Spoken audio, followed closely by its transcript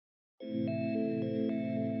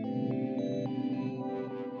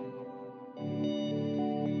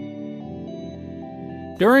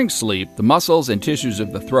During sleep, the muscles and tissues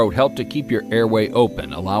of the throat help to keep your airway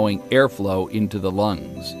open, allowing airflow into the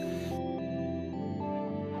lungs.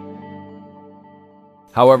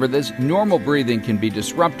 However, this normal breathing can be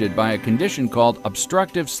disrupted by a condition called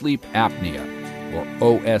obstructive sleep apnea, or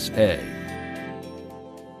OSA.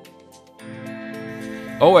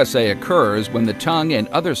 OSA occurs when the tongue and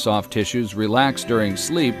other soft tissues relax during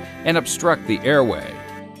sleep and obstruct the airway.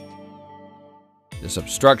 This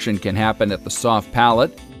obstruction can happen at the soft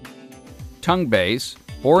palate, tongue base,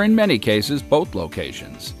 or in many cases, both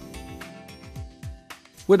locations.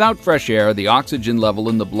 Without fresh air, the oxygen level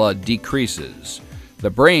in the blood decreases.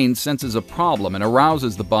 The brain senses a problem and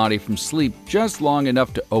arouses the body from sleep just long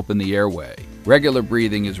enough to open the airway. Regular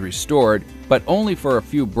breathing is restored, but only for a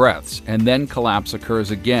few breaths, and then collapse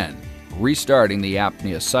occurs again, restarting the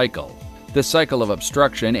apnea cycle. This cycle of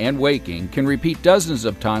obstruction and waking can repeat dozens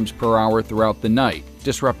of times per hour throughout the night,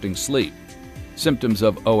 disrupting sleep. Symptoms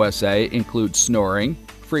of OSA include snoring,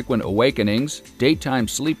 frequent awakenings, daytime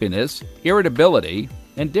sleepiness, irritability,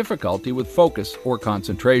 and difficulty with focus or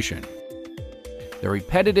concentration. The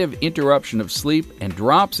repetitive interruption of sleep and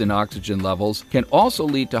drops in oxygen levels can also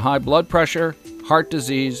lead to high blood pressure, heart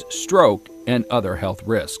disease, stroke, and other health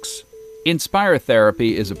risks. Inspire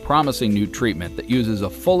Therapy is a promising new treatment that uses a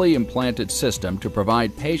fully implanted system to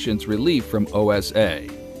provide patients relief from OSA.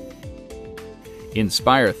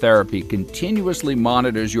 Inspire Therapy continuously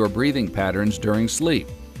monitors your breathing patterns during sleep.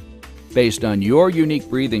 Based on your unique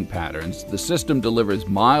breathing patterns, the system delivers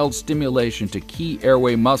mild stimulation to key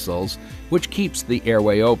airway muscles, which keeps the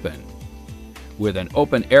airway open. With an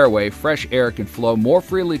open airway, fresh air can flow more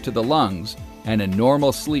freely to the lungs, and a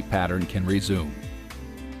normal sleep pattern can resume.